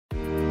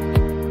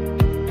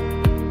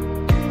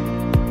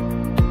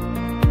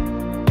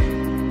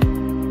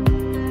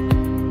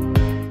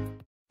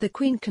The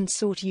Queen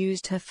Consort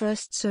used her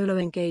first solo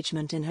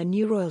engagement in her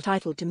new royal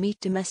title to meet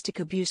domestic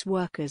abuse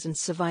workers and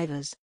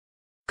survivors.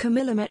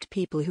 Camilla met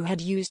people who had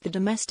used the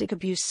domestic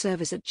abuse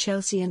service at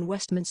Chelsea and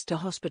Westminster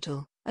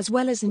Hospital, as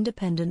well as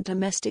independent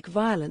domestic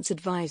violence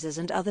advisors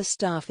and other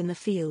staff in the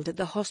field at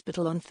the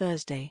hospital on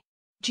Thursday.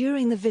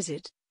 During the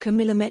visit,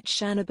 Camilla met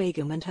Shana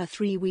Begum and her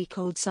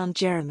 3-week-old son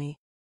Jeremy.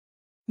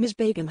 Ms.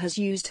 Begum has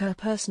used her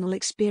personal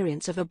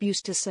experience of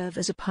abuse to serve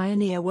as a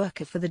pioneer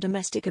worker for the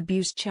domestic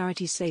abuse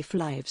charity Safe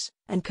Lives,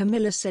 and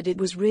Camilla said it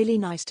was really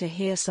nice to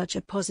hear such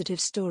a positive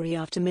story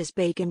after Ms.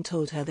 Begum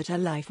told her that her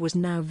life was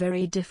now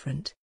very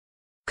different.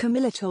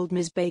 Camilla told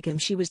Ms. Begum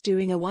she was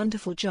doing a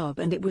wonderful job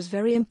and it was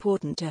very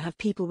important to have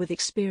people with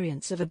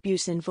experience of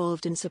abuse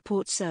involved in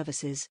support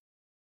services.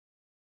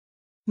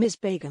 Ms.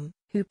 Begum,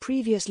 who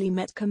previously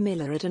met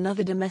Camilla at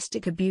another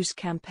domestic abuse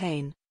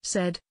campaign,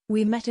 said,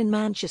 "We met in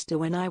Manchester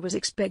when I was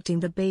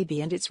expecting the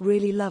baby and it's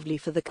really lovely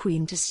for the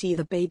Queen to see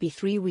the baby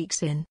 3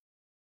 weeks in.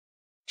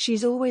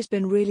 She's always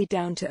been really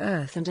down to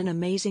earth and an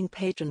amazing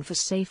patron for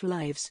Safe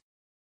Lives."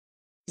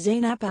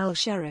 Zainab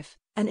Al-Sharif,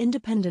 an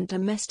independent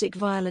domestic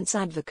violence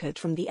advocate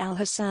from the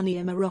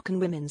Al-Hassaniya Moroccan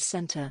Women's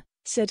Center,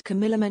 said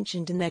Camilla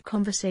mentioned in their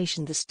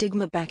conversation the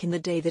stigma back in the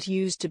day that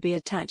used to be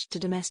attached to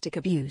domestic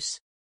abuse.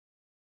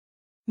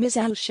 Ms.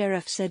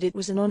 Al-Sharif said it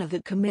was an honor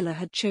that Camilla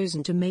had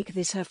chosen to make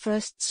this her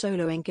first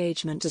solo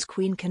engagement as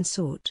Queen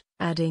Consort,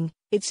 adding,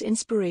 "It's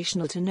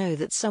inspirational to know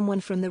that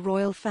someone from the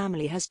royal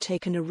family has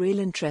taken a real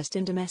interest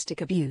in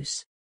domestic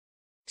abuse."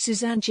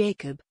 Suzanne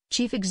Jacob,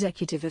 chief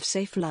executive of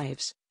Safe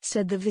Lives,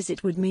 said the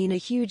visit would mean a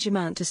huge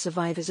amount to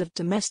survivors of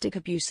domestic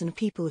abuse and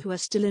people who are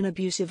still in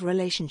abusive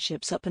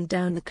relationships up and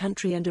down the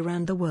country and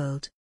around the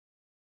world.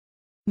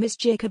 Ms.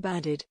 Jacob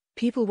added,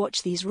 "People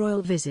watch these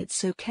royal visits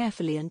so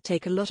carefully and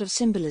take a lot of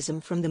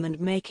symbolism from them, and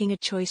making a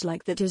choice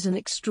like that is an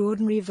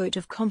extraordinary vote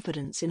of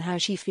confidence in how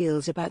she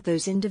feels about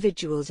those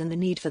individuals and the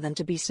need for them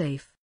to be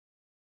safe."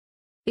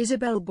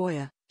 Isabel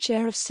Boyer,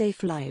 chair of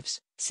Safe Lives,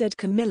 said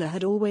Camilla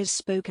had always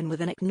spoken with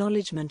an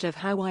acknowledgement of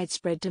how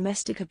widespread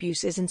domestic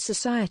abuse is in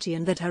society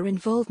and that her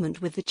involvement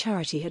with the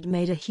charity had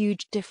made a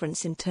huge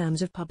difference in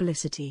terms of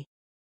publicity.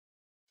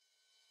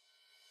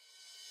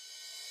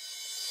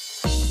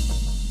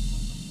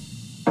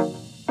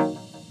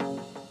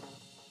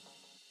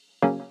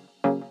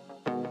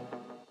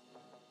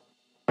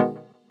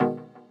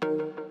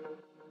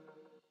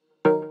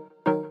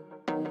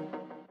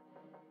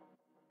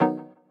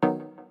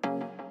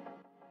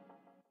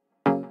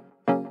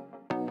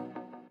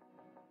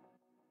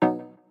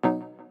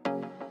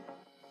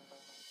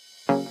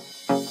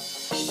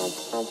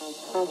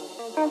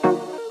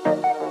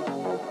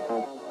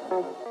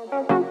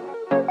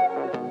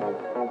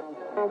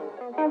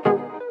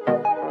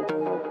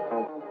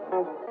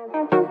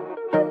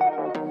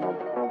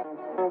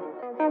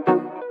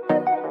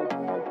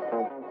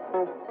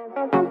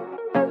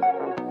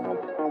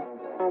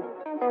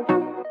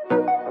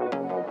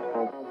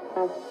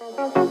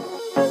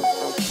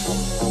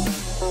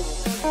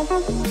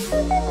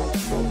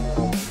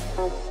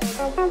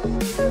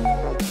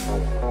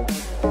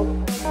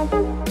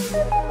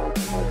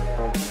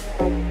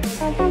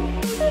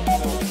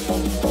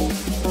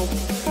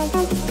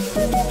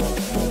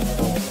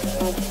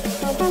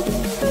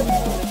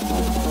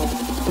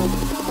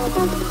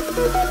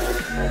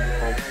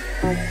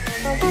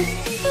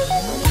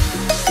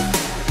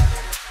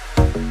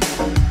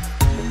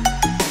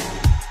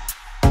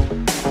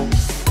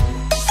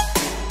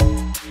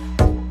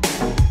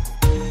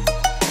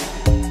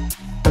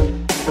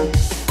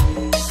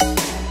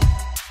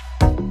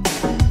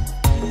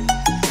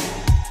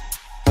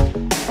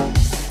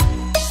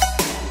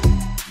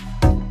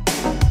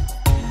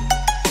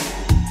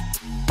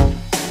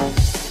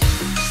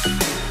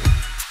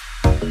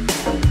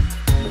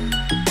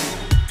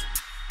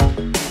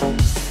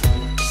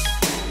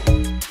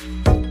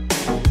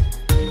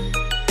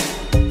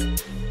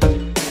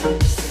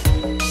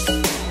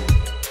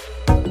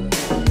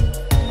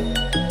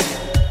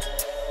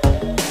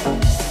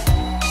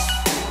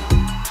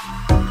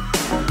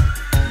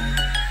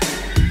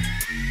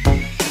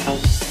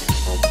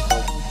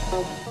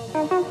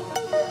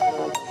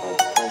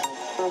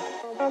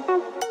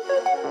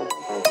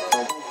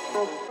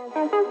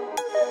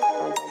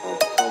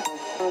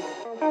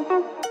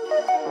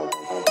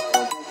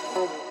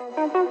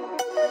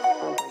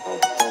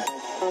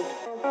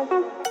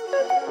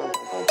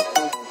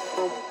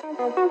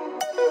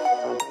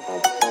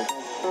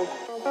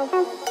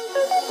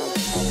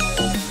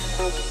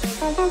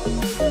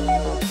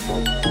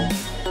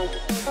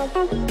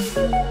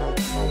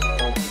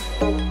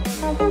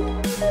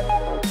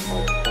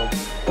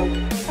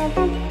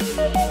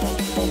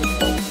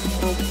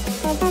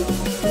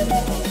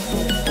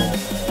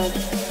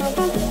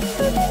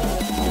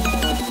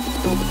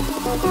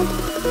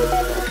 Thank you.